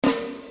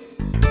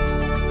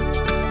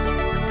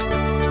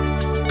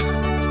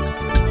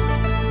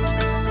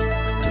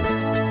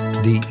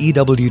the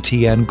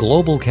EWTN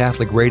Global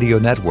Catholic Radio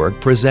Network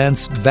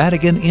presents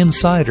Vatican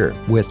Insider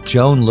with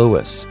Joan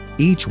Lewis.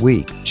 Each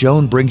week,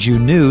 Joan brings you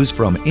news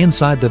from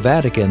inside the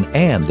Vatican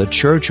and the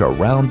Church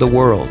around the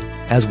world,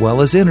 as well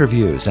as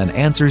interviews and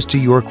answers to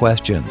your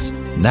questions.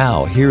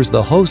 Now, here's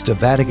the host of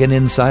Vatican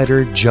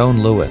Insider,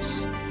 Joan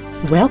Lewis.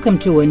 Welcome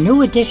to a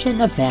new edition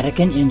of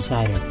Vatican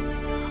Insider.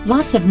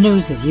 Lots of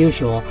news as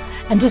usual,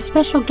 and a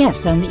special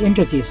guest on the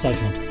interview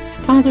segment,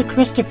 Father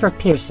Christopher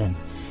Pearson,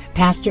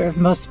 pastor of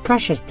Most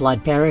Precious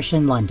Blood Parish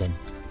in London.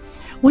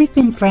 We've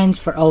been friends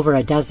for over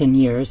a dozen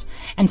years,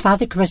 and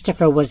Father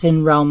Christopher was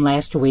in Rome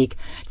last week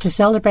to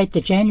celebrate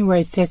the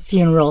January 5th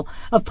funeral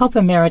of Pope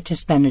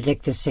Emeritus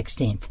Benedict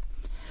XVI.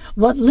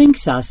 What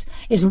links us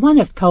is one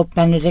of Pope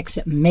Benedict's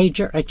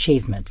major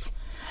achievements,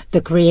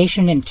 the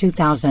creation in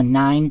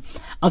 2009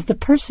 of the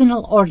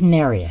Personal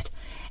Ordinariate,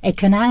 a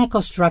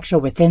canonical structure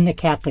within the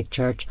Catholic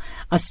Church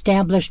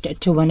established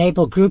to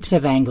enable groups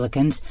of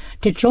Anglicans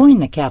to join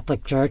the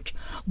Catholic Church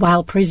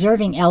while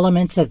preserving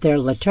elements of their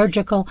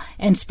liturgical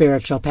and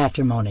spiritual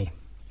patrimony.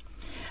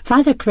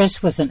 Father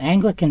Chris was an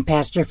Anglican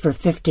pastor for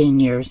 15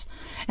 years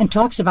and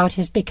talks about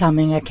his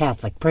becoming a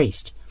Catholic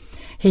priest.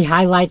 He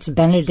highlights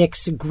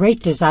Benedict's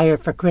great desire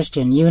for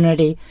Christian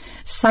unity,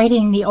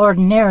 citing the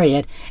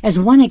Ordinariate as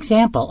one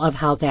example of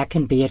how that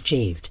can be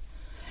achieved.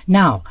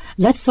 Now,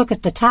 let's look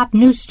at the top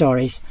news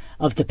stories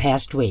of the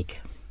past week.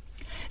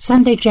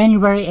 Sunday,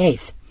 January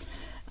 8th.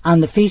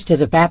 On the Feast of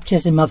the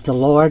Baptism of the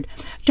Lord,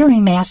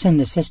 during Mass in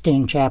the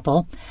Sistine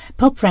Chapel,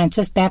 Pope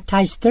Francis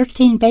baptized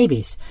 13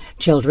 babies,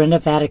 children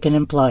of Vatican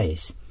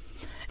employees.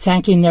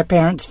 Thanking their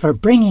parents for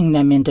bringing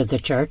them into the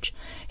Church,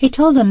 he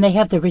told them they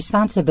have the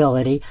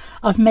responsibility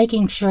of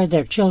making sure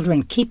their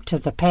children keep to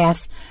the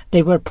path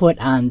they were put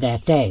on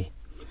that day.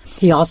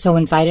 He also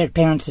invited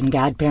parents and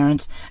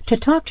godparents to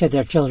talk to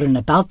their children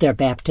about their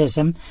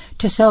baptism,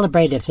 to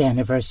celebrate its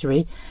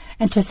anniversary,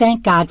 and to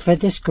thank God for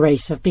this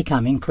grace of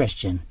becoming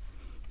Christian.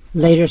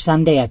 Later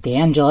Sunday at the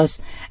Angelus,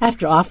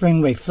 after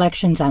offering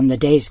reflections on the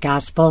day's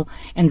Gospel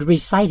and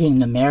reciting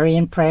the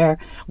Marian prayer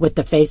with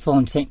the faithful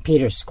in St.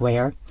 Peter's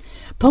Square,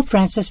 Pope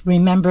Francis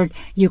remembered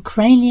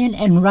Ukrainian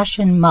and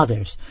Russian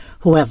mothers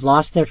who have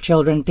lost their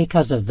children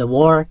because of the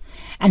war,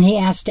 and he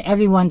asked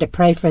everyone to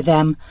pray for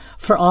them,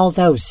 for all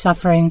those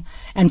suffering,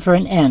 and for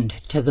an end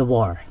to the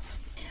war.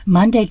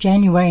 Monday,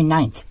 January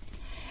 9th.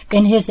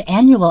 In his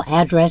annual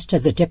address to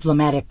the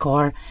diplomatic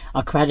corps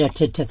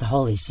accredited to the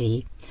Holy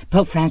See,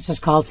 Pope Francis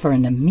called for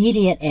an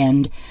immediate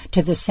end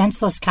to the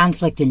senseless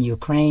conflict in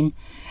Ukraine,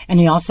 and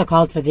he also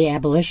called for the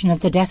abolition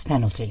of the death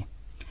penalty.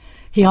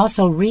 He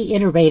also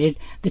reiterated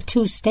the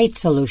two-state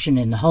solution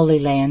in the Holy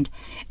Land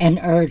and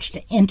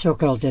urged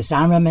integral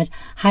disarmament,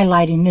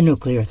 highlighting the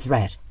nuclear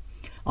threat.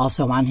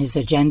 Also on his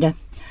agenda,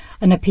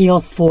 an appeal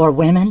for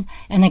women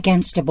and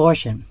against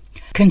abortion,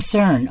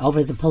 concern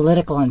over the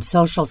political and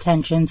social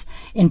tensions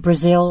in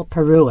Brazil,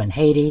 Peru, and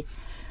Haiti,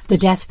 the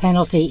death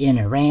penalty in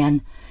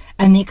Iran,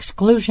 and the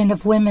exclusion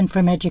of women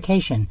from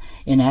education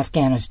in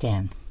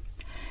Afghanistan.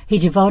 He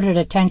devoted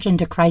attention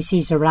to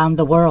crises around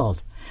the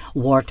world,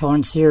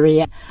 war-torn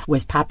Syria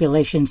with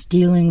populations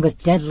dealing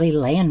with deadly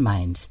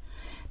landmines,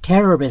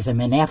 terrorism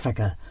in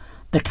Africa,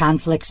 the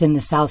conflicts in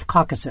the South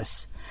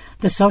Caucasus,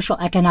 the social,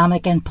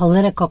 economic, and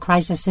political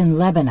crisis in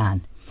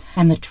Lebanon,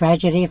 and the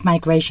tragedy of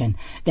migration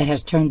that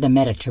has turned the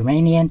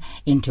Mediterranean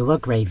into a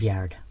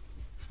graveyard.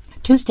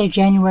 Tuesday,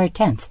 January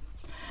 10th.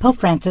 Pope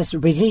Francis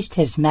released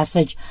his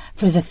message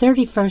for the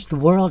 31st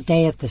World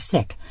Day of the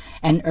Sick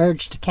and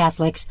urged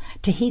Catholics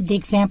to heed the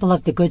example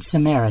of the Good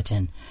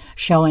Samaritan,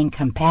 showing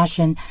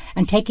compassion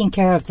and taking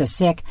care of the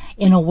sick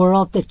in a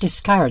world that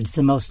discards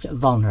the most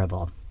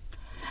vulnerable.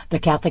 The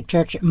Catholic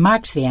Church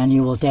marks the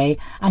annual day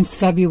on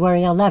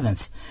February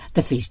 11th,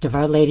 the Feast of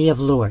Our Lady of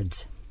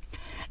Lourdes.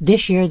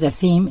 This year the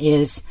theme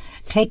is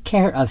Take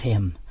Care of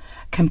Him,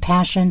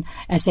 compassion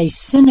as a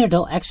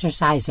synodal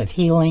exercise of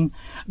healing,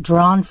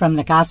 drawn from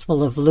the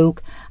Gospel of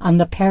Luke on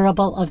the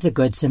parable of the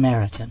Good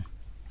Samaritan.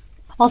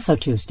 Also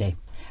Tuesday,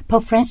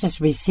 Pope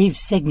Francis received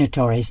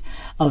signatories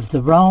of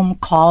the Rome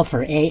Call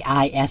for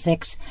AI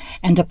Ethics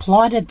and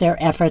applauded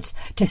their efforts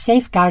to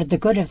safeguard the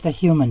good of the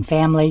human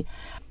family,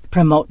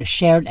 promote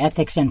shared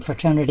ethics and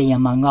fraternity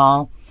among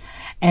all,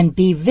 and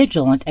be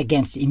vigilant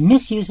against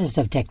misuses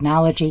of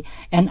technology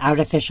and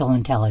artificial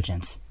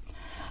intelligence.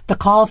 The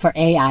Call for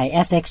AI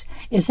Ethics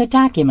is a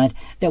document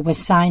that was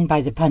signed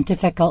by the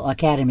Pontifical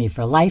Academy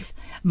for Life,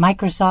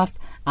 Microsoft,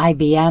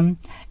 IBM,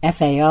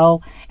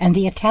 FAO, and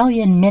the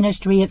Italian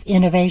Ministry of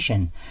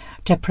Innovation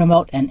to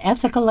promote an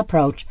ethical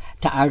approach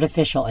to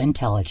artificial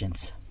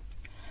intelligence.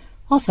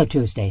 Also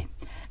Tuesday,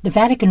 the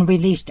Vatican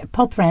released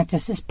Pope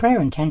Francis's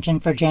prayer intention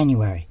for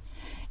January.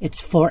 It's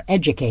for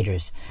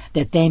educators,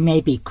 that they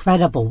may be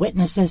credible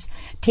witnesses,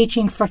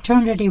 teaching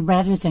fraternity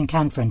rather than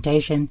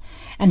confrontation,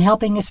 and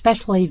helping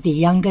especially the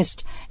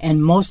youngest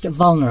and most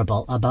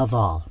vulnerable above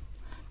all.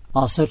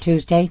 Also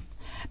Tuesday,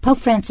 Pope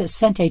Francis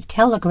sent a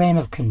telegram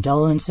of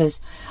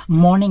condolences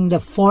mourning the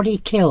 40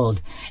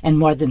 killed and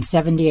more than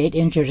 78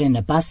 injured in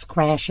a bus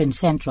crash in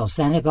central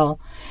Senegal,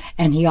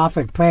 and he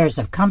offered prayers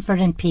of comfort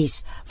and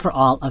peace for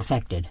all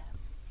affected.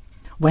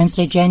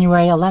 Wednesday,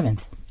 January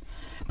 11th.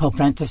 Pope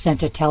Francis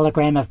sent a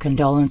telegram of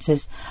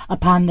condolences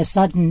upon the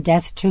sudden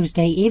death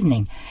Tuesday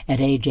evening,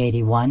 at age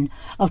 81,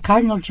 of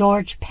Cardinal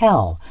George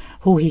Pell,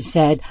 who, he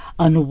said,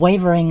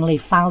 unwaveringly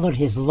followed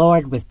his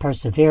Lord with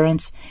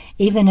perseverance,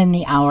 even in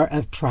the hour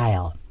of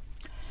trial.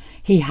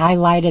 He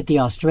highlighted the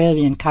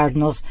Australian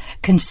Cardinal's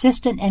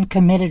consistent and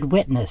committed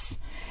witness,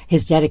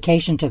 his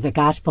dedication to the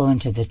gospel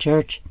and to the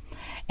Church,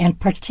 and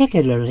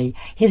particularly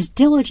his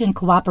diligent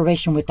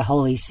cooperation with the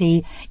Holy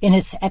See in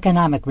its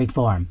economic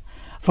reform,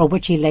 for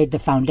which he laid the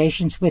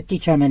foundations with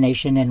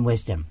determination and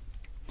wisdom.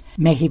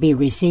 May he be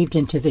received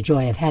into the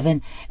joy of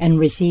heaven and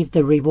receive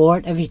the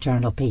reward of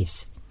eternal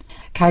peace.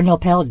 Cardinal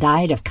Pell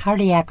died of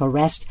cardiac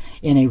arrest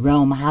in a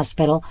Rome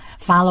hospital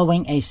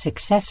following a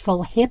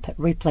successful hip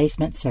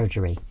replacement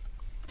surgery.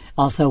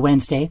 Also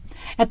Wednesday,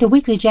 at the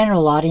weekly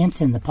general audience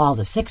in the Paul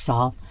VI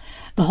Hall,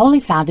 the Holy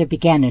Father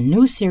began a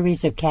new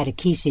series of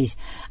catecheses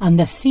on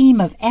the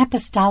theme of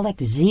apostolic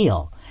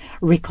zeal,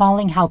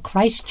 recalling how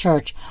Christ's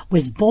Church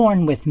was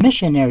born with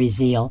missionary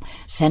zeal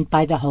sent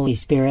by the Holy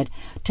Spirit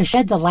to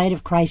shed the light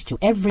of Christ to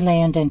every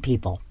land and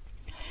people.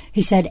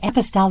 He said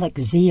apostolic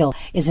zeal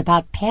is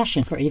about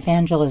passion for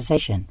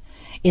evangelization.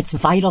 It's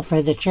vital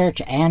for the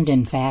Church and,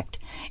 in fact,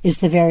 is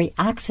the very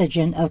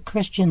oxygen of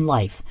Christian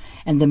life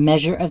and the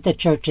measure of the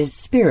Church's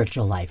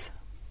spiritual life.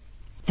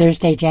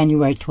 Thursday,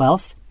 January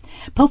 12th,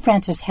 Pope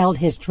Francis held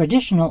his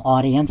traditional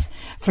audience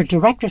for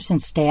directors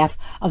and staff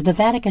of the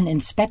Vatican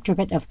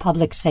Inspectorate of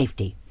Public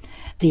Safety,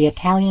 the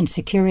Italian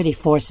security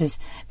forces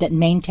that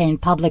maintain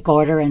public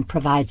order and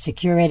provide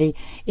security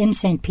in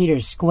St.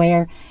 Peter's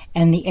Square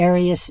and the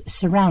areas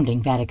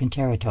surrounding Vatican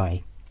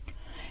territory.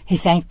 He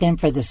thanked them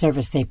for the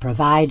service they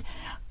provide,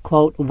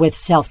 quote, with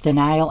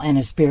self-denial and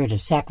a spirit of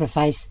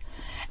sacrifice,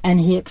 and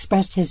he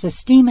expressed his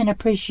esteem and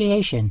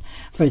appreciation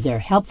for their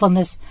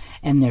helpfulness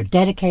and their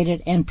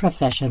dedicated and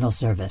professional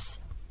service.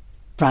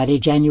 Friday,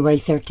 January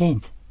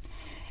 13th.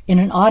 In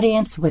an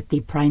audience with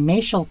the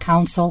Primatial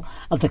Council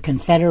of the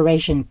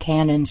Confederation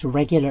Canons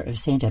Regular of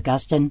St.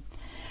 Augustine,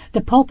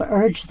 the Pope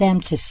urged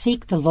them to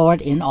seek the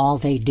Lord in all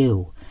they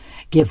do,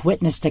 give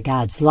witness to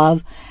God's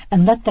love,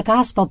 and let the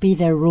gospel be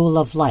their rule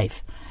of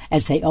life,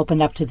 as they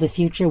open up to the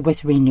future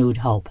with renewed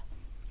hope.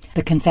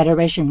 The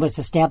Confederation was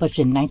established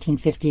in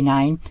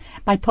 1959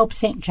 by Pope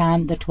St.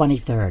 John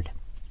XXIII.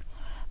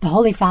 The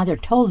Holy Father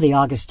told the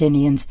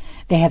Augustinians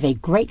they have a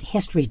great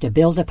history to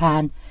build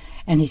upon,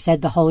 and he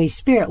said the Holy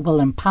Spirit will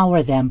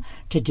empower them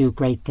to do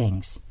great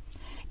things.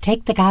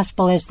 Take the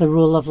gospel as the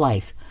rule of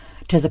life,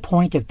 to the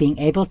point of being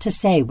able to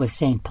say with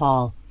St.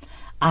 Paul,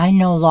 I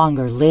no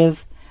longer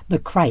live,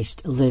 but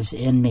Christ lives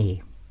in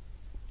me.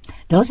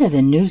 Those are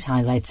the news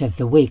highlights of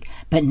the week,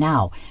 but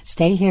now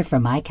stay here for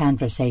my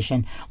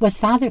conversation with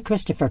Father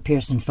Christopher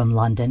Pearson from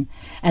London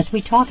as we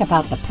talk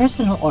about the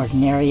Personal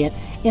Ordinariate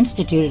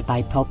instituted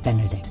by Pope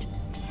Benedict.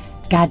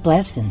 God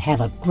bless and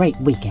have a great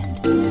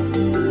weekend.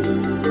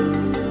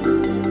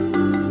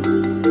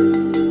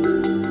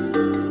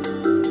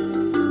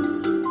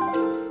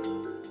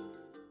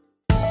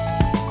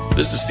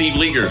 This is Steve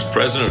Liegers,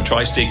 president of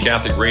Tri-State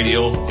Catholic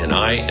Radio, and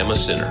I am a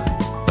sinner.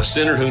 A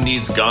sinner who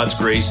needs God's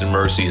grace and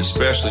mercy,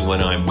 especially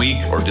when I'm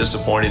weak or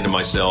disappointed in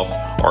myself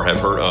or have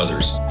hurt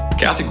others.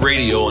 Catholic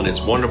Radio and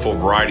its wonderful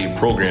variety of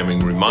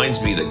programming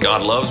reminds me that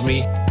God loves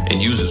me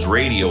and uses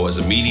radio as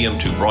a medium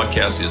to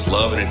broadcast His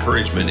love and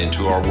encouragement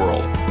into our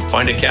world.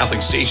 Find a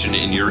Catholic station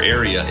in your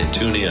area and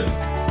tune in.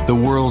 The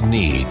world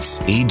needs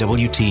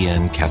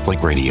EWTN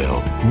Catholic Radio,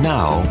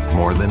 now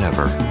more than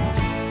ever.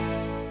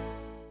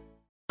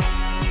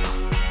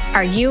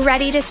 Are you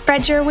ready to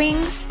spread your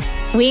wings?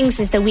 Wings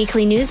is the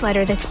weekly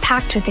newsletter that's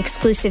packed with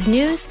exclusive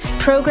news,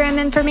 program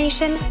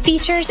information,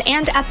 features,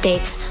 and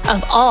updates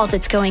of all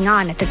that's going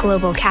on at the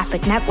Global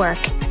Catholic Network.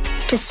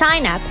 To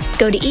sign up,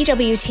 go to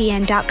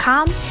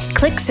EWTN.com,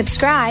 click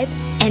subscribe,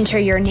 enter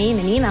your name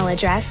and email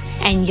address,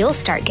 and you'll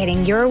start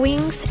getting your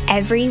wings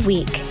every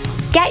week.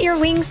 Get your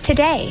wings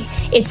today.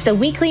 It's the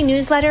weekly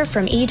newsletter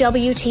from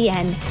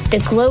EWTN, the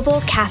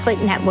Global Catholic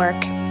Network.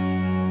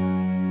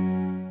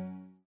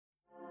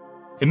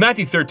 In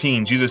Matthew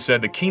 13, Jesus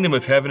said the kingdom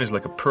of heaven is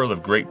like a pearl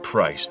of great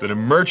price that a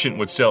merchant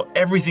would sell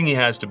everything he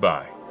has to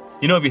buy.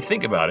 You know, if you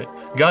think about it,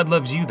 God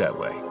loves you that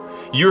way.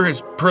 You're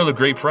His pearl of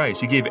great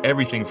price. He gave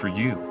everything for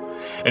you.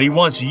 And He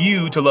wants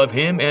you to love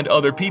Him and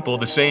other people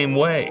the same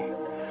way.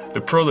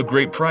 The pearl of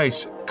great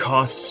price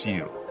costs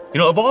you. You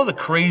know, of all the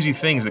crazy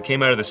things that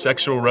came out of the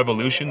sexual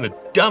revolution, the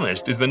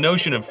dumbest is the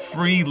notion of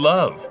free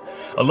love.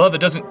 A love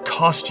that doesn't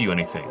cost you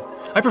anything.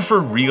 I prefer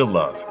real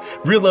love.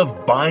 Real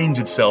love binds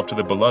itself to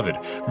the beloved.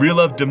 Real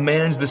love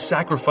demands the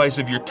sacrifice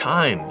of your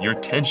time, your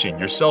attention,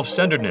 your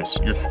self-centeredness,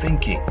 your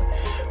thinking.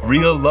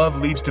 Real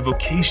love leads to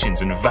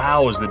vocations and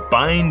vows that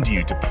bind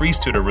you to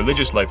priesthood or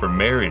religious life or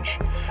marriage.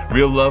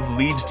 Real love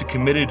leads to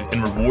committed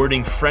and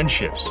rewarding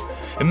friendships.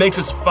 It makes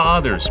us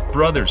fathers,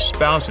 brothers,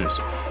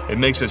 spouses. It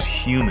makes us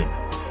human.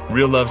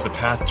 Real love's the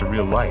path to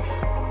real life.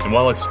 And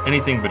while it's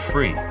anything but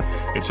free,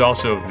 it's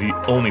also the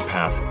only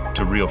path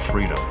to real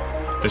freedom.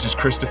 This is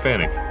Chris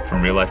Stefanik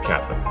from Real Life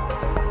Catholic.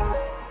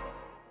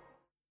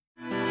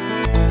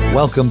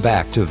 Welcome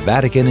back to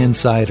Vatican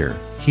Insider.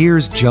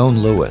 Here's Joan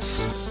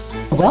Lewis.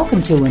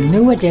 Welcome to a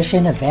new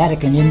edition of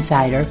Vatican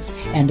Insider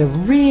and a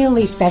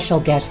really special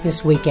guest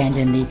this weekend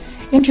in the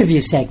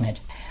interview segment.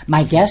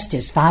 My guest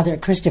is Father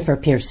Christopher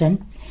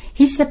Pearson.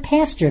 He's the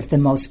pastor of the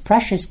Most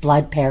Precious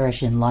Blood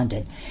parish in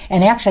London.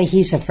 And actually,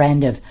 he's a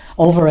friend of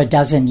over a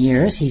dozen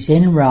years. He's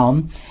in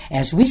Rome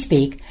as we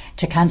speak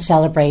to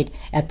concelebrate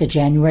at the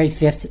January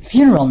 5th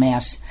funeral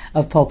Mass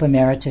of Pope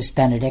Emeritus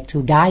Benedict,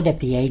 who died at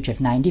the age of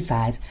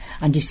 95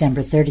 on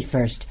December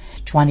 31st,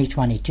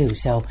 2022.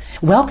 So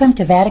welcome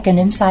to Vatican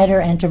Insider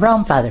and to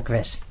Rome, Father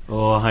Chris.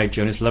 Oh, hi,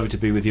 Joan. It's lovely to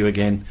be with you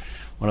again.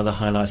 One of the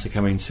highlights of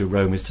coming to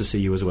Rome is to see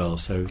you as well,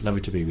 so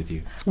lovely to be with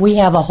you. We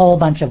have a whole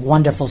bunch of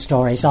wonderful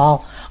stories,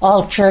 all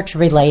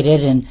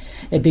church-related, and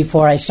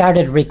before I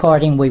started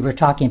recording, we were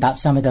talking about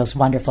some of those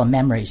wonderful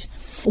memories.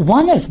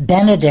 One of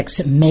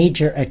Benedict's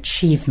major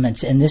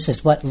achievements, and this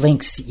is what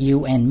links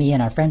you and me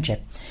in our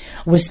friendship,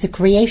 was the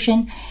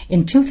creation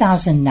in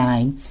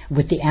 2009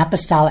 with the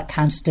Apostolic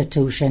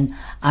Constitution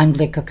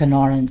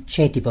Anglicanorum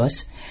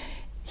Cetibus,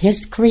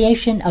 his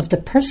creation of the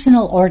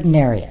Personal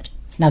Ordinariate.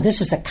 Now,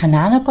 this is a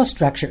canonical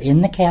structure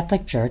in the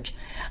Catholic Church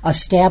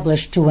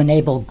established to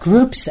enable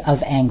groups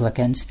of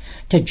Anglicans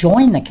to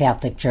join the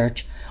Catholic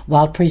Church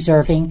while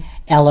preserving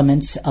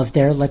elements of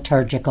their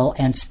liturgical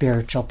and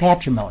spiritual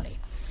patrimony.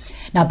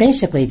 Now,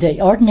 basically, the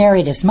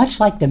ordinariate is much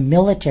like the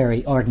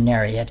military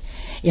ordinariate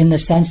in the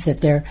sense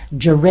that they're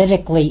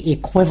juridically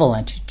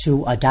equivalent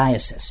to a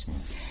diocese.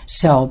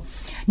 So,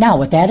 now,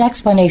 with that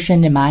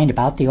explanation in mind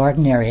about the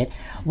ordinariate,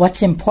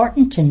 what's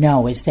important to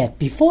know is that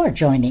before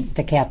joining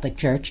the Catholic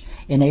Church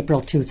in April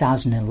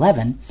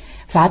 2011,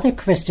 Father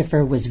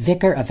Christopher was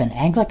vicar of an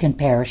Anglican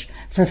parish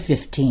for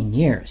 15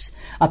 years,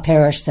 a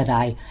parish that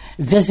I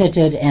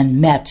visited and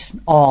met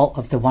all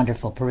of the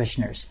wonderful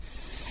parishioners.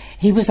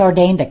 He was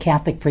ordained a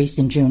Catholic priest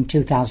in June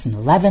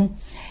 2011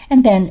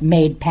 and then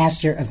made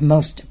pastor of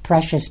Most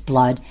Precious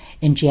Blood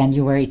in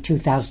January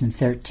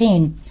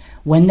 2013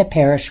 when the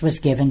parish was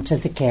given to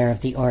the care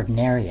of the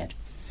ordinariate.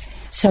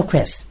 So,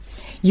 Chris,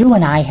 you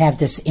and I have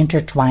this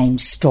intertwined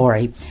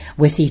story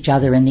with each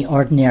other in the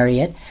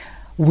ordinariate.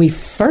 We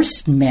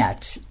first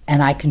met,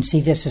 and I can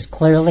see this as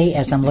clearly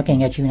as I'm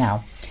looking at you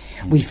now,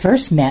 we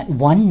first met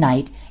one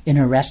night in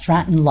a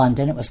restaurant in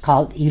London. It was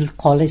called Il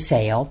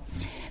Coliseo.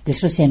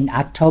 This was in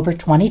October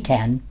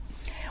 2010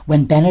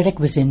 when Benedict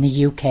was in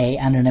the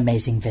UK on an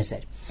amazing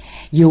visit.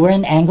 You were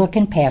an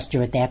Anglican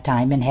pastor at that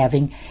time and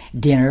having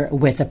dinner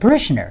with a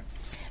parishioner.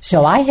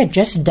 So I had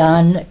just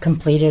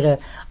completed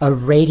a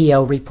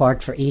radio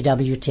report for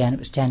EWTN. It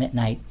was 10 at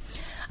night.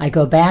 I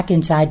go back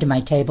inside to my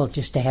table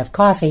just to have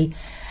coffee,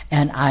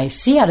 and I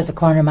see out of the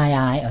corner of my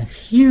eye a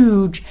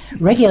huge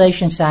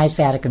regulation-sized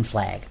Vatican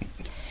flag.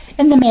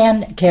 And the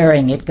man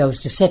carrying it goes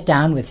to sit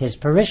down with his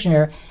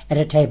parishioner at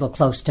a table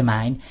close to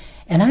mine,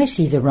 and I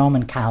see the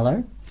Roman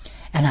collar,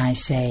 and I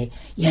say,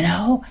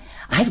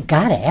 I've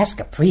got to ask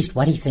a priest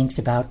what he thinks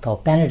about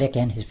Pope Benedict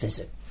and his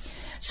visit.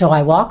 So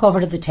I walk over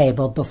to the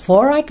table.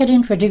 Before I could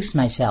introduce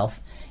myself,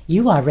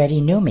 you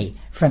already knew me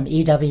from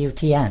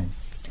EWTN.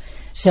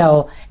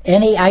 So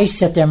any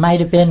ice that there might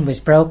have been was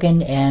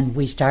broken, and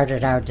we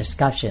started our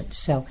discussions.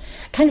 So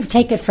kind of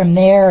take it from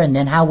there, and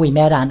then how we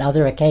met on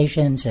other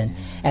occasions and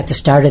at the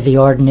start of the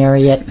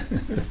ordinariate,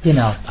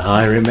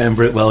 I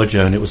remember it well,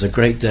 Joan. It was a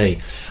great day.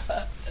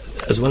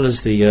 As well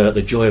as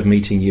the joy of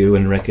meeting you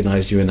and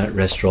recognising you in that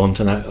restaurant,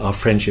 and our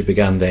friendship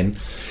began then.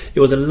 It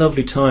was a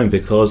lovely time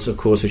because, of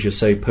course, as you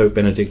say, Pope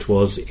Benedict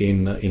was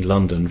in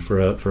London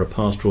for a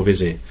pastoral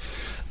visit.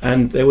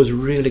 And there was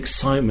real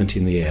excitement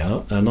in the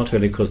air, not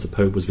only because the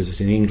Pope was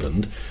visiting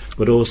England,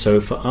 but also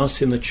for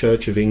us in the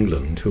Church of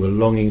England who were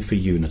longing for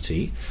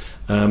unity,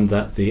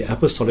 that the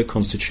Apostolic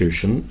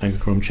Constitution,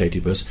 Anglicanorum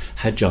Cetibus,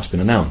 had just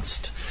been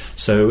announced.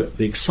 So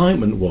the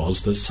excitement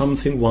was that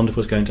something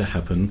wonderful was going to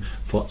happen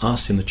for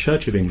us in the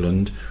Church of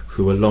England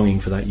who were longing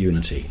for that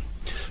unity.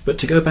 But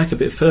to go back a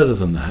bit further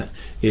than that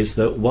is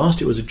that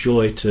whilst it was a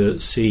joy to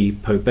see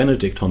Pope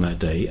Benedict on that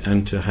day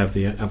and to have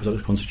the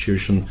Apostolic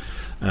Constitution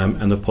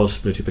and the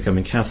possibility of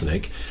becoming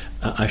Catholic,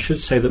 I should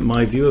say that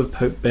my view of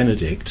Pope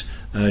Benedict,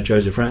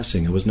 Joseph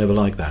Ratzinger, was never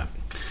like that.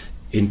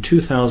 In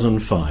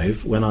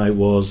 2005, when I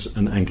was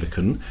an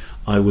Anglican,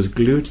 I was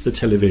glued to the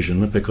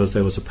television because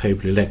there was a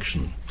papal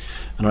election.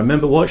 And I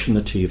remember watching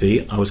the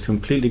TV, I was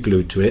completely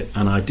glued to it,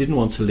 and I didn't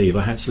want to leave.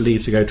 I had to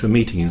leave to go to a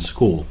meeting in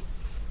school.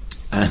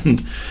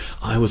 And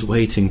I was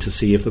waiting to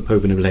see if the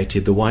Pope had been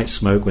elected. The white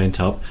smoke went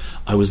up.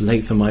 I was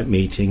late for my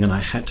meeting and I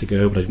had to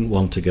go, but I didn't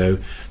want to go.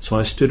 So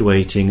I stood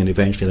waiting, and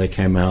eventually they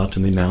came out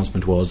and the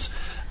announcement was,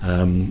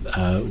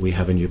 we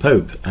have a new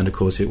Pope. And of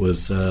course it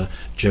was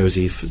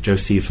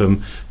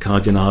Josephum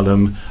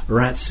Cardinalum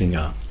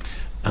Ratzinger.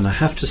 And I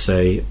have to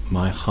say,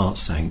 my heart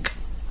sank.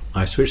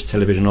 I switched the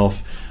television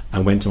off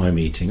and went to my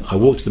meeting. I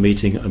walked to the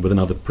meeting with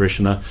another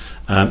parishioner,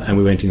 and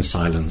we went in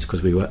silence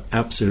because we were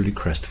absolutely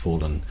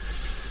crestfallen.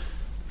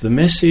 The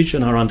message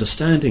and our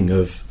understanding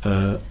of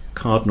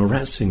Cardinal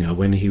Ratzinger,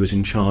 when he was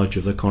in charge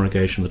of the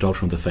Congregation of the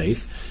Doctrine of the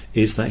Faith,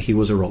 is that he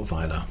was a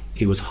Rottweiler.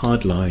 He was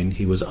hardline,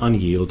 he was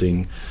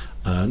unyielding,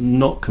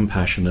 not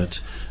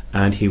compassionate,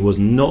 and he was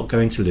not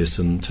going to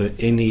listen to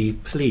any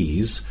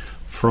pleas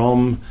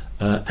from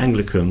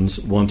Anglicans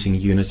wanting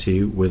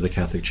unity with the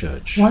Catholic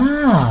Church.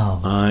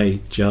 Wow. I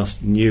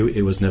just knew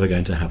it was never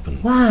going to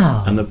happen.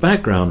 Wow. And the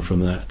background from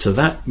that to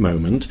that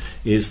moment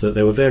is that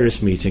there were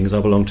various meetings.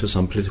 I belonged to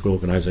some political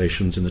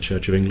organisations in the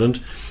Church of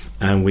England,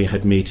 and we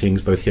had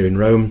meetings both here in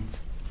Rome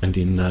and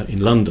in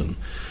London.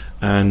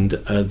 And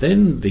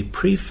then the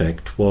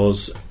prefect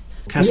was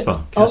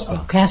Caspar.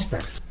 Caspar.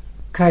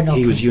 Cardinal.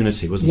 He was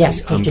Unity, wasn't yes,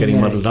 he? I'm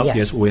getting muddled up. Yeah.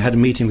 Yes, we had a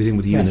meeting with him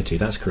with Unity.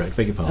 That's correct.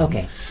 Beg your pardon.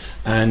 Okay.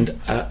 And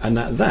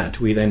at that,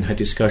 we then had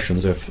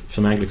discussions of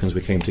some Anglicans. We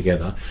came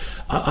together.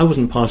 I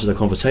wasn't part of the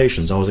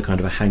conversations. I was a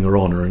kind of a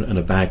hanger-on and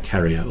a bag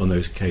carrier on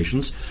those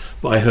occasions,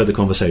 but I heard the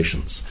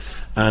conversations.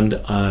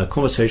 And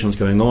conversations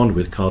going on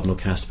with Cardinal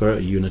Caspar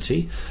at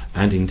Unity,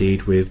 and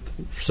indeed with,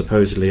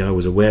 supposedly I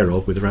was aware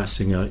of, with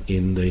Ratzinger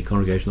in the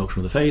Congregation of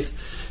Doctrine of the Faith,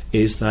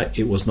 is that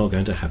it was not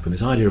going to happen.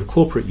 This idea of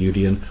corporate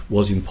union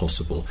was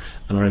impossible.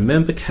 And I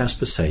remember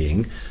Caspar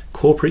saying,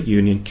 corporate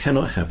union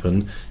cannot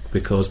happen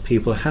because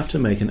people have to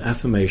make an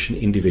affirmation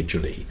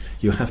individually.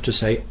 You have to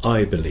say,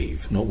 I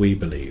believe, not we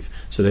believe.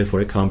 So therefore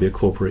it can't be a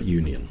corporate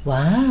union.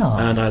 Wow.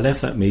 And I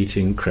left that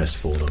meeting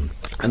crestfallen.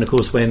 And of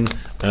course when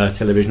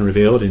television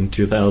revealed in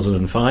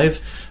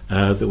 2005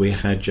 that we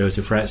had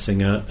Joseph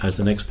Ratzinger as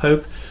the next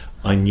Pope,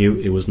 I knew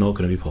it was not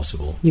going to be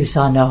possible. You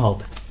saw no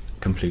hope.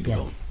 Completely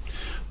gone.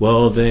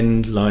 Well,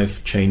 then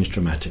life changed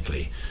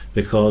dramatically,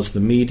 because the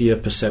media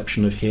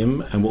perception of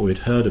him and what we'd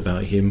heard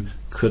about him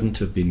couldn't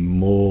have been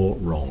more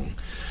wrong.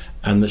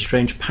 And the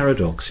strange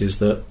paradox is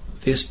that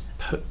this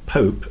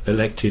Pope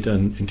elected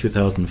in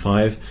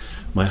 2005,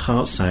 my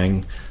heart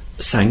sank,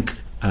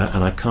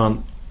 and I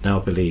can't now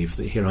believe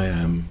that here I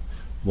am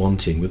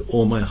wanting with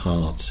all my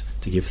heart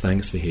to give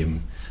thanks for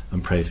him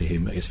and pray for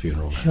him at his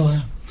funeral mass.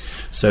 Sure.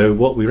 So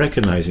what we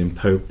recognise in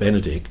Pope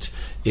Benedict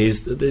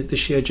is the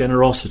sheer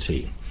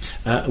generosity.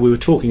 We were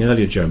talking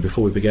earlier, Joan,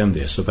 before we began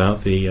this,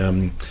 about the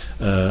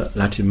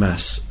Latin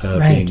Mass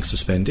being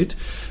suspended.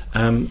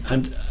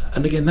 And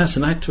again, that's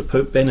an act of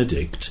Pope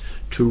Benedict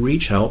to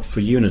reach out for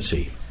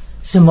unity.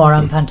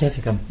 Summorum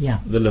Pontificum, yeah.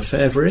 The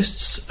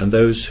Lefebvrists and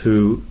those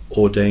who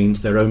ordained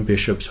their own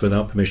bishops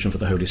without permission for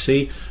the Holy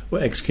See were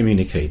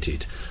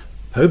excommunicated.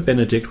 Pope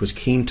Benedict was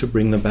keen to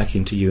bring them back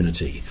into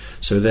unity.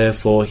 So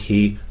therefore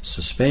he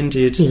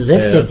suspended... He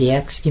lifted the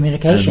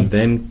excommunication. And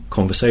then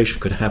conversation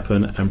could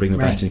happen and bring them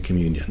back into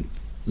communion.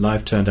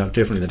 Life turned out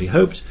differently than he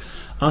hoped.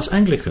 Us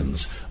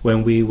Anglicans,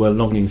 when we were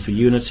longing for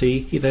unity,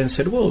 he then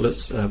said, well,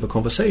 let's have a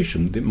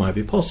conversation. It might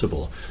be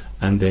possible.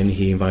 And then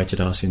he invited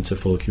us into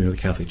full communion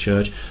with the Catholic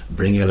Church,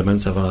 bring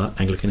elements of our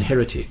Anglican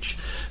heritage.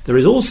 There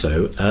is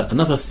also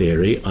another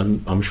theory,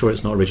 I'm sure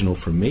it's not original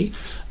from me,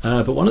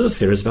 but one of the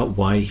theories about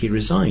why he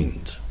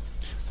resigned.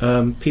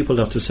 People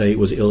love to say it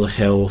was ill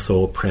health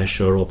or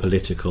pressure or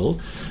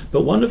political,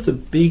 but one of the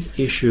big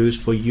issues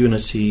for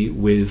unity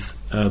with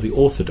the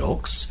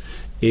Orthodox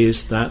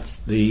is that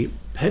the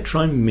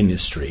Petrine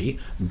ministry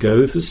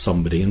goes with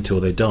somebody until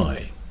they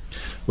die.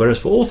 Whereas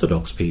for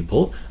Orthodox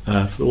people,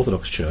 for the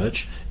Orthodox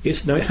Church,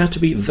 it had to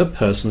be the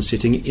person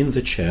sitting in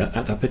the chair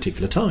at that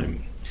particular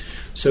time.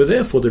 So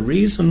therefore the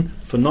reason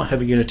for not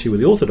having unity with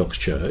the Orthodox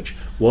Church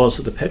was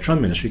that the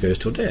Petrine ministry goes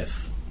till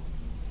death.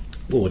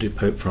 Well, what did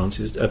Pope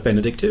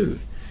Benedict do?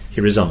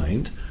 He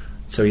resigned.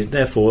 So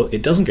therefore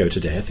it doesn't go to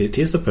death, it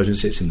is the person who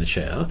sits in the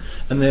chair,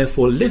 and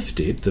therefore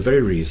lifted the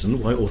very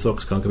reason why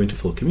Orthodox can't go into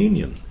full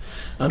communion.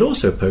 And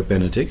also Pope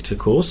Benedict, of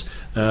course,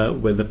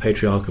 when the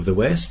Patriarch of the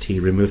West, he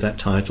removed that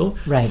title.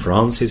 Right.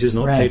 Francis is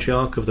not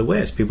Patriarch of the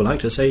West. People like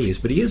to say he is,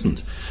 but he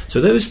isn't.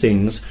 So those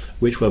things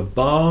which were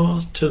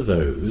barred to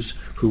those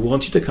who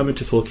wanted to come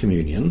into full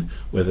communion,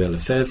 whether they're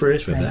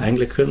Lefebvrists, whether they're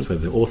Anglicans,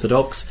 whether they're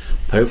Orthodox,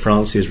 Pope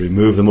Francis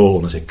removed them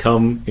all and said,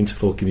 come into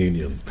full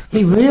communion.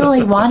 He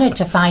really wanted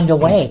to find a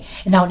way.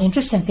 Now, an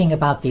interesting thing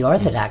about the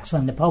Orthodox,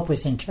 when the Pope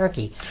was in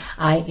Turkey,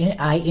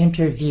 I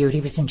interviewed,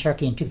 he was in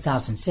Turkey in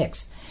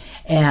 2006,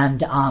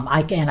 and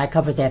I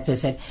covered that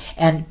visit,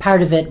 and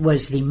part of it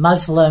was the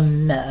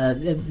Muslim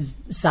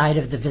side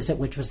of the visit,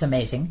 which was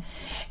amazing,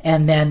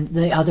 and then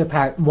the other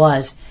part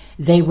was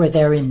they were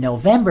there in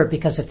November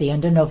because at the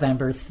end of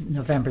November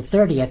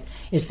 30th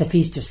is the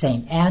Feast of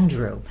St.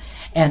 Andrew,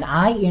 and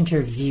I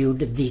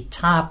interviewed the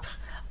top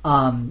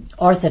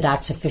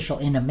Orthodox official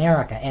in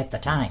America at the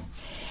time,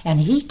 and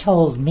he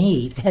told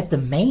me that the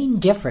main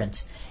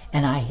difference,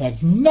 and I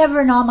had never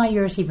in all my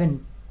years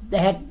even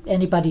had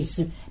anybody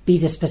be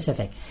this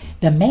specific.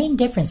 The main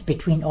difference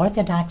between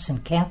Orthodox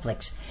and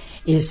Catholics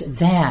is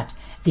that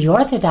the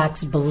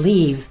Orthodox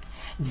believe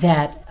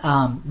that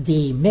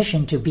the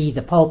mission to be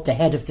the Pope, the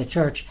head of the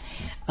Church,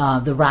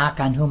 the rock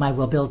on whom I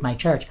will build my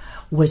church,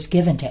 was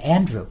given to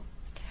Andrew,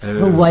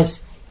 who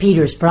was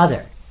Peter's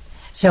brother.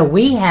 So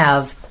we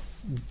have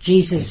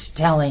Jesus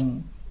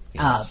telling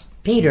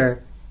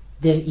Peter,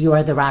 you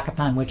are the rock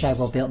upon which I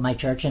will build my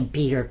church, and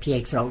Peter,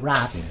 Pietro,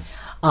 rock. Yes.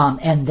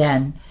 And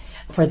then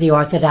for the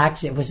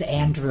Orthodox, it was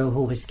Andrew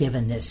who was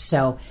given this.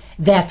 So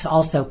that's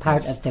also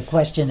part of the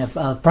question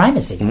of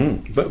primacy.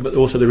 But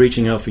also the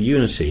reaching out for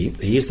unity.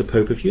 He is the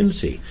Pope of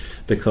Unity,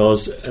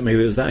 because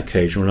maybe it was that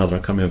occasion or another, I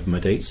can't remember my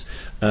dates,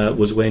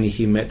 was when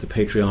he met the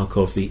Patriarch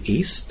of the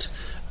East,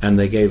 and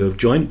they gave a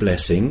joint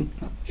blessing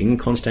in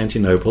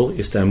Constantinople,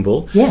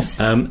 Istanbul. Yes.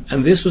 And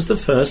this was the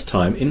first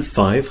time in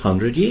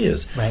 500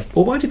 years. Right.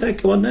 Well, why did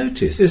that go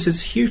unnoticed? This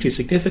is hugely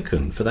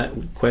significant for that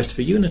quest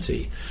for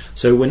unity.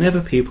 So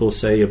whenever people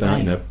say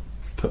about,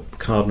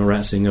 Cardinal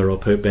Ratzinger or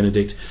Pope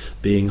Benedict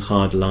being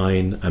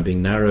hard-line and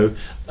being narrow,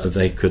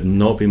 they could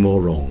not be more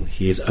wrong.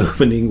 He is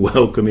opening,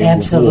 welcoming,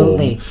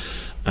 absolutely. warm.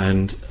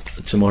 And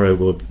tomorrow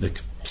the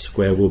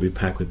square will be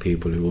packed with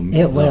people who will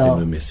love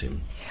him and miss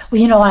him.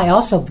 Well, I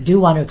also do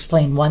want to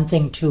explain one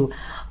thing to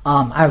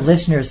our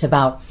listeners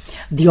about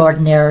the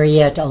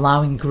Ordinariate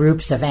allowing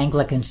groups of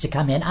Anglicans to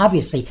come in.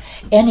 Obviously,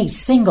 any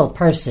single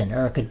person,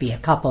 or it could be a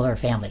couple or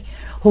family,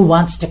 who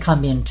wants to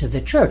come into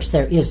the church,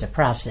 there is a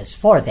process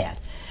for that.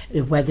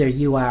 Whether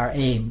you are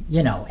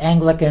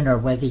Anglican or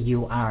whether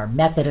you are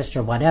Methodist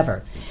or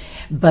whatever.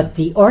 But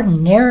the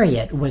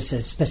Ordinariate was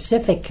a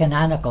specific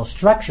canonical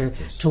structure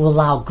to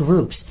allow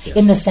groups,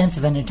 in the sense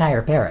of an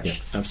entire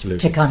parish,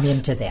 to come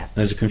into that.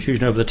 There's a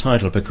confusion over the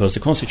title, because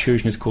the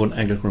Constitution is called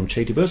Anglicanum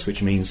Cetibus,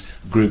 which means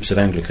groups of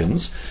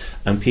Anglicans,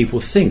 and people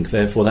think,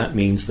 therefore, that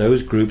means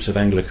those groups of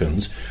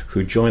Anglicans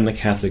who joined the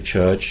Catholic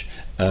Church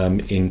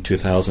in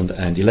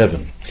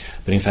 2011.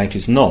 But in fact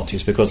it's not.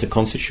 It's because the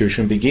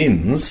Constitution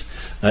begins,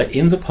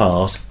 in the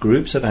past,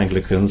 groups of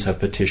Anglicans have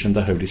petitioned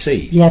the Holy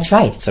See. Yeah, that's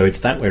right. So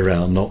it's that way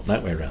around, not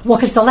that way around. Well,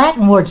 because the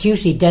Latin words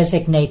usually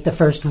designate the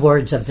first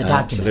words of the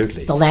document.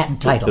 Absolutely. The Latin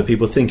title. But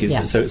people think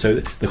it's... So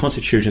the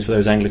Constitution is for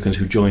those Anglicans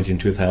who joined in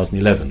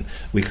 2011.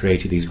 We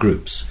created these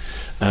groups.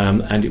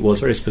 And it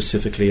was very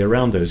specifically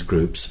around those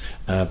groups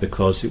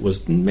because it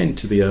was meant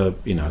to be a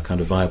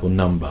kind of viable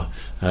number,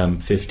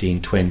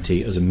 15,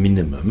 20 as a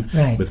minimum,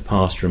 with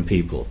pastor and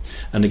people.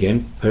 And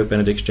again, Pope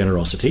Benedict's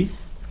generosity.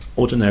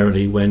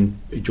 Ordinarily, when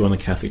you join the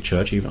Catholic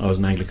Church, even I was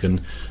an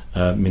Anglican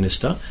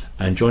minister,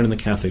 and joining the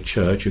Catholic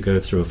Church, you go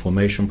through a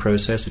formation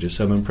process, a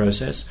discernment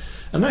process,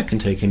 and that can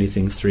take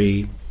anything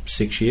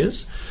 3-6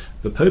 years.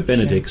 But Pope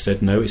Benedict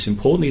said, no, it's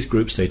important these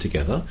groups stay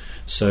together,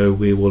 so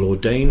we will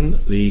ordain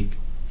the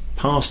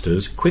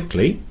pastors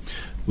quickly.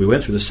 We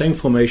went through the same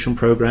formation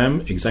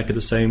program, exactly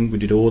the same. We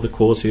did all the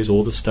courses,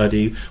 all the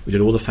study, we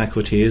did all the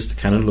faculties, the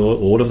canon law,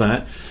 all of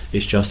that.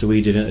 It's just that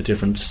we did it in a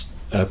different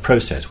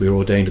process. We were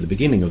ordained at the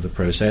beginning of the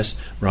process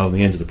rather than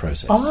the end of the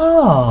process.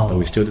 But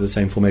we still did the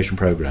same formation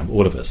program,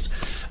 all of us.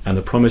 And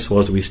the promise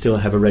was that we still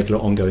have a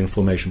regular ongoing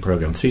formation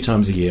program. 3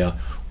 times a year,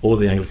 all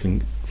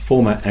the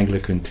former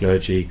Anglican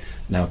clergy,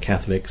 now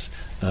Catholics,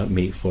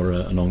 meet for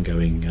an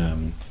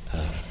ongoing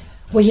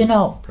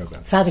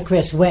program. Father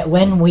Chris,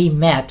 when we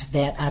met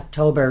that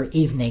October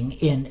evening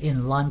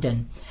in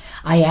London,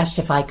 I asked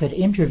if I could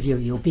interview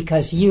you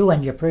because you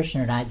and your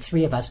parishioner and I, the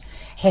 3 of us,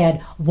 had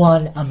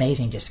one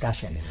amazing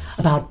discussion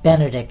about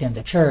Benedict and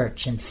the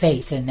Church and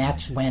faith, and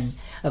that's when,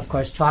 of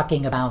course,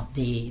 talking about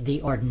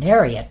the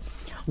Ordinariate,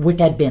 which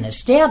had been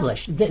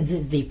established,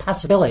 the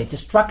possibility, the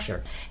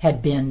structure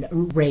had been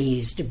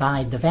raised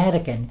by the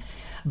Vatican,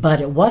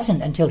 but it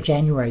wasn't until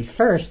January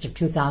 1st of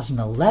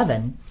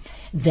 2011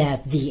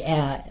 that the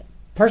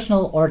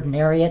Personal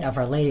Ordinariate of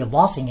Our Lady of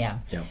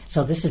Walsingham.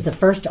 So this is the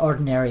first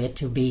Ordinariate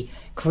to be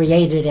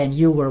created, and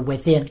you were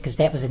within, because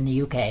that was in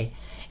the UK,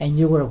 and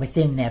you were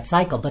within that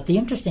cycle. But the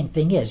interesting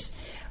thing is,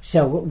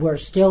 so we're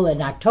still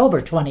in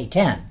October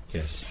 2010.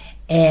 Yes.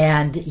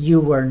 And you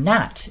were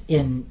not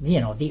in,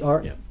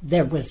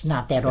 there was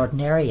not that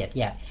Ordinariate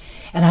yet.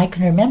 And I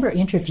can remember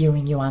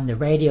interviewing you on the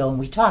radio, and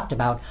we talked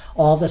about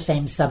all the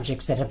same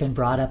subjects that have been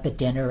brought up at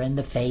dinner, and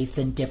the faith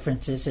and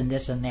differences and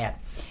this and that.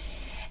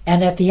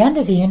 And at the end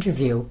of the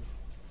interview,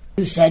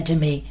 you said to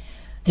me,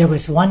 there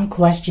was one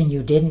question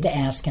you didn't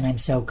ask, and I'm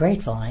so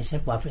grateful. And I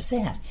said, what was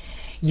that?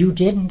 You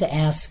didn't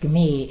ask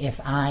me if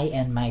I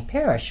and my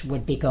parish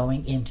would be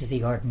going into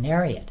the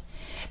Ordinariate.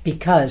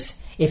 Because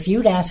if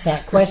you'd asked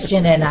that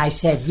question and I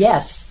said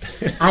yes,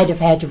 I'd have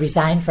had to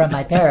resign from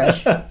my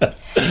parish.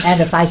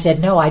 And if I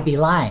said no, I'd be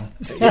lying.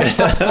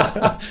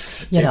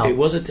 It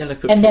was a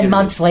delicate... And then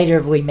months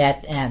later we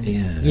met, and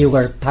you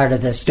were part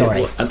of the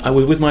story. And I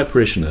was with my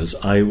parishioners.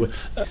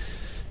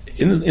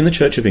 In the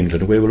Church of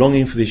England, we were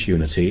longing for this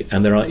unity,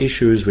 and there are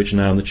issues which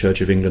now in the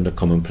Church of England are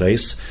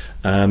commonplace,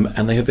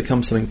 and they have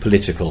become something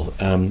political.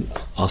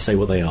 I'll say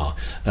what they are.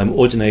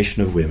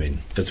 Ordination of women,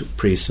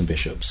 priests and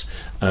bishops,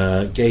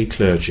 gay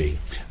clergy,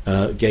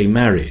 gay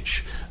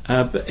marriage,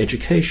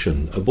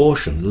 education,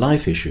 abortion,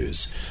 life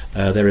issues.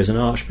 There is an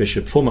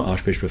former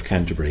Archbishop of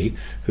Canterbury,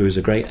 who is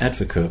a great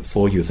advocate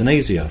for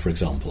euthanasia, for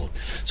example.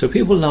 So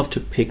people love to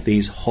pick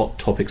these hot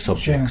topic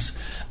subjects.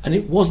 Sure.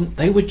 And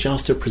they were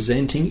just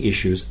presenting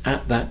issues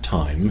at that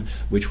time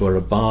which were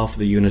a bar for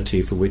the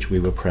unity for which we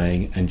were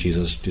praying and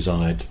Jesus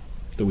desired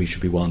that we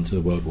should be one so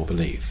the world will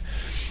believe.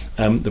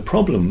 The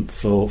problem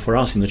for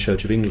us in the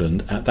Church of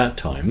England at that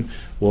time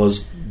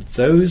was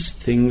those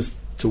things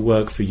to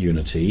work for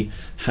unity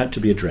had to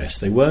be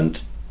addressed. They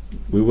weren't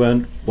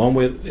the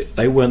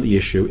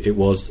issue. It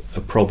was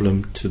a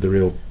problem to the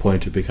real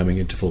point of becoming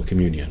into full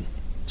communion.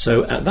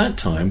 So at that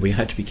time we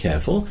had to be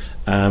careful,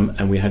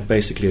 and we had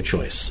basically a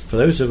choice. For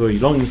those who were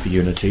longing for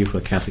unity, for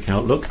a Catholic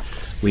outlook,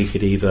 we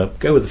could either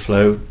go with the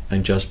flow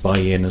and just buy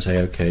in and say,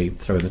 okay,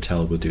 throw in the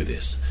towel, we'll do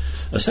this.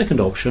 A second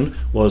option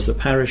was that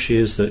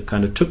parishes that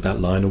kind of took that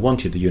line and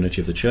wanted the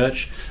unity of the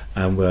Church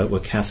and were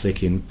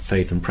Catholic in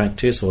faith and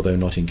practice, although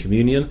not in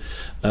communion.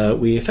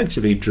 We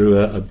effectively drew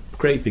a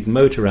great big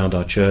moat around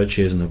our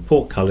churches and the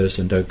portcullis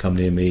and don't come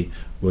near me,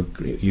 we're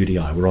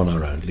UDI, we're on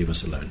our own, leave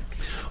us alone.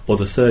 Or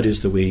the third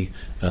is that we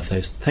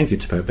say thank you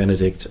to Pope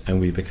Benedict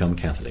and we become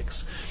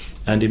Catholics.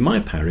 And in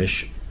my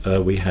parish,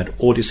 we had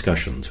all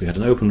discussions. We had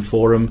an open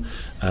forum,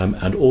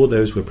 and all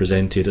those were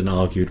presented and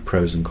argued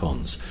pros and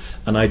cons.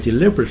 And I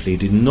deliberately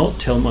did not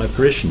tell my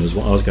parishioners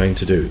what I was going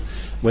to do.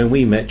 When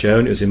we met,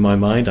 Joan, it was in my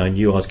mind. I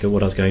knew what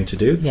I was going to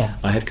do. Yeah.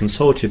 I had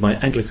consulted my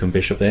Anglican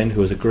bishop then,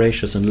 who was a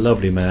gracious and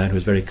lovely man, who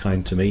was very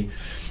kind to me,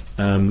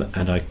 and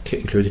I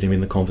included him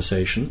in the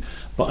conversation.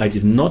 But I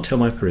did not tell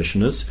my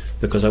parishioners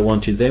because I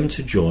wanted them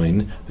to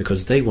join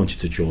because they wanted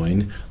to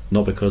join,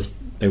 not because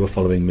they were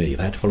following me.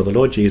 They had to follow the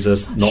Lord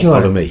Jesus, not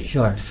follow me.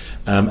 Sure.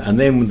 And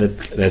then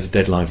there's a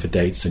deadline for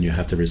dates and you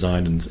have to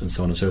resign and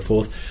so on and so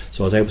forth.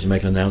 So I was able to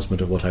make an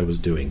announcement of what I was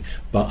doing.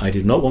 But I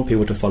did not want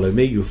people to follow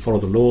me. You follow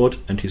the Lord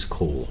and his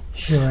call.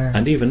 Sure.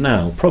 And even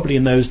now, probably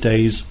in those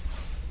days,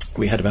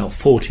 we had about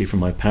 40 from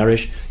my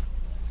parish.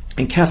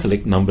 In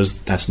Catholic numbers,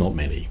 that's not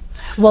many.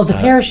 Well, the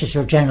parishes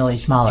are generally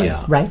smaller,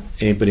 yeah, right?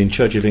 But in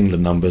Church of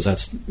England numbers,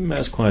 that's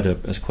quite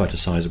a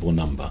sizable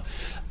number.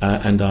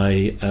 And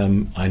I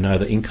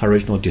neither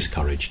encouraged nor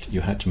discouraged.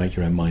 You had to make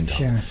your own mind up.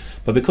 Sure.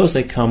 But because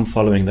they come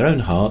following their own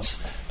hearts,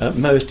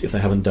 most, if they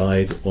haven't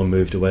died or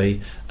moved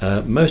away,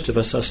 most of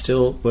us are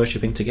still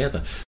worshipping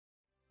together.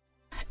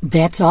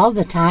 That's all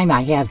the time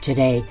I have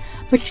today,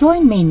 but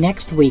join me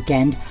next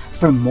weekend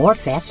for more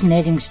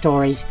fascinating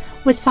stories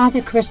with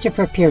Father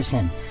Christopher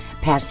Pearson,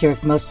 pastor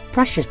of Most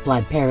Precious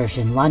Blood Parish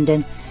in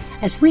London,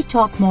 as we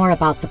talk more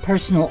about the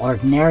Personal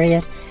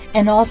Ordinariate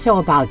and also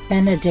about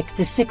Benedict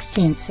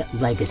XVI's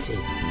legacy.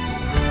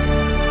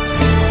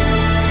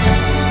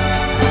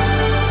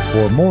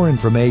 For more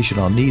information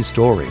on these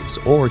stories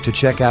or to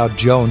check out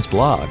Joan's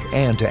blog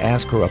and to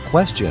ask her a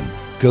question,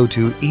 go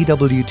to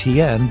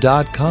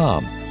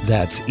EWTN.com.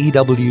 That's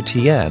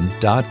EWTN.com.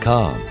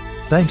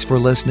 Thanks for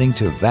listening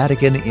to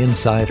Vatican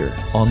Insider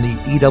on the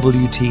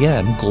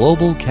EWTN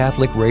Global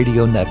Catholic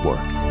Radio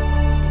Network.